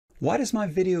Why does my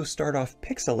video start off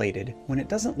pixelated when it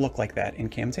doesn't look like that in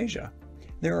Camtasia?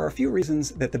 There are a few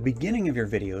reasons that the beginning of your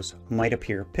videos might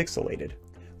appear pixelated.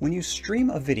 When you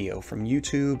stream a video from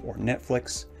YouTube or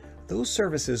Netflix, those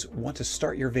services want to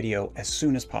start your video as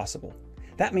soon as possible.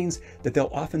 That means that they'll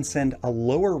often send a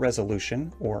lower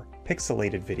resolution or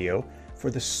pixelated video for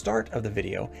the start of the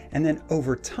video, and then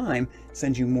over time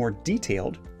send you more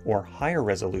detailed or higher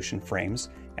resolution frames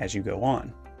as you go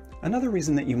on. Another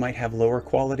reason that you might have lower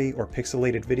quality or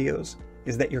pixelated videos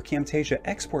is that your Camtasia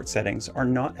export settings are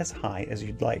not as high as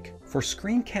you'd like. For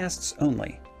screencasts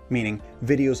only, meaning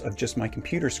videos of just my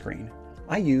computer screen,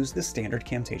 I use the standard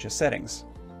Camtasia settings.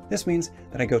 This means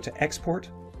that I go to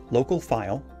Export, Local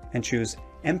File, and choose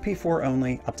MP4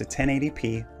 only up to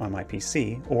 1080p on my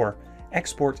PC, or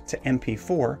Export to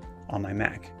MP4 on my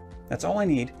Mac. That's all I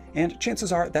need, and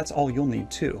chances are that's all you'll need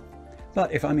too.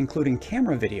 But if I'm including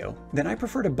camera video, then I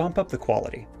prefer to bump up the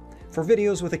quality. For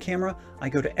videos with a camera, I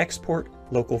go to Export,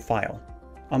 Local File.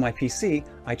 On my PC,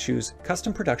 I choose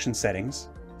Custom Production Settings,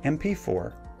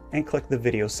 MP4, and click the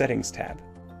Video Settings tab.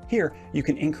 Here, you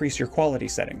can increase your quality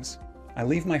settings. I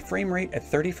leave my frame rate at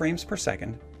 30 frames per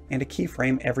second and a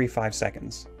keyframe every 5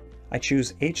 seconds. I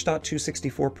choose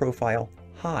H.264 profile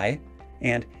high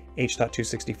and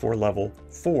H.264 level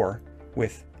 4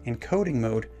 with encoding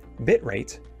mode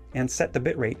bitrate, and set the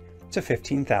bitrate to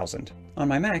 15,000. On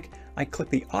my Mac, I click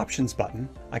the Options button,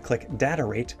 I click Data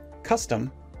Rate,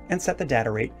 Custom, and set the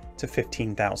data rate to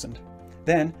 15,000.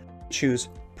 Then choose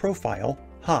Profile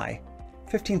High.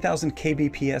 15,000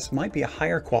 kbps might be a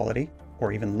higher quality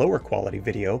or even lower quality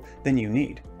video than you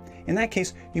need. In that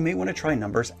case, you may want to try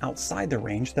numbers outside the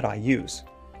range that I use.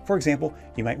 For example,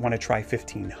 you might want to try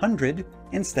 1500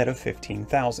 instead of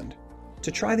 15,000. To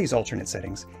try these alternate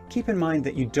settings, keep in mind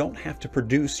that you don't have to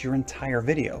produce your entire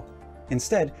video.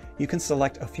 Instead, you can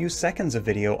select a few seconds of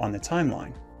video on the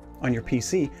timeline. On your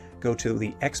PC, go to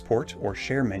the Export or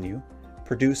Share menu,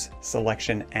 Produce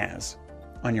Selection As.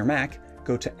 On your Mac,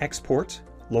 go to Export,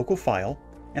 Local File,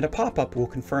 and a pop-up will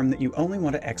confirm that you only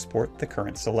want to export the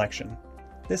current selection.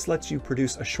 This lets you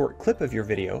produce a short clip of your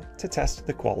video to test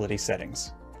the quality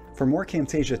settings. For more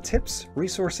Camtasia tips,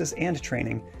 resources, and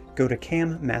training, go to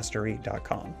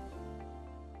cammastery.com.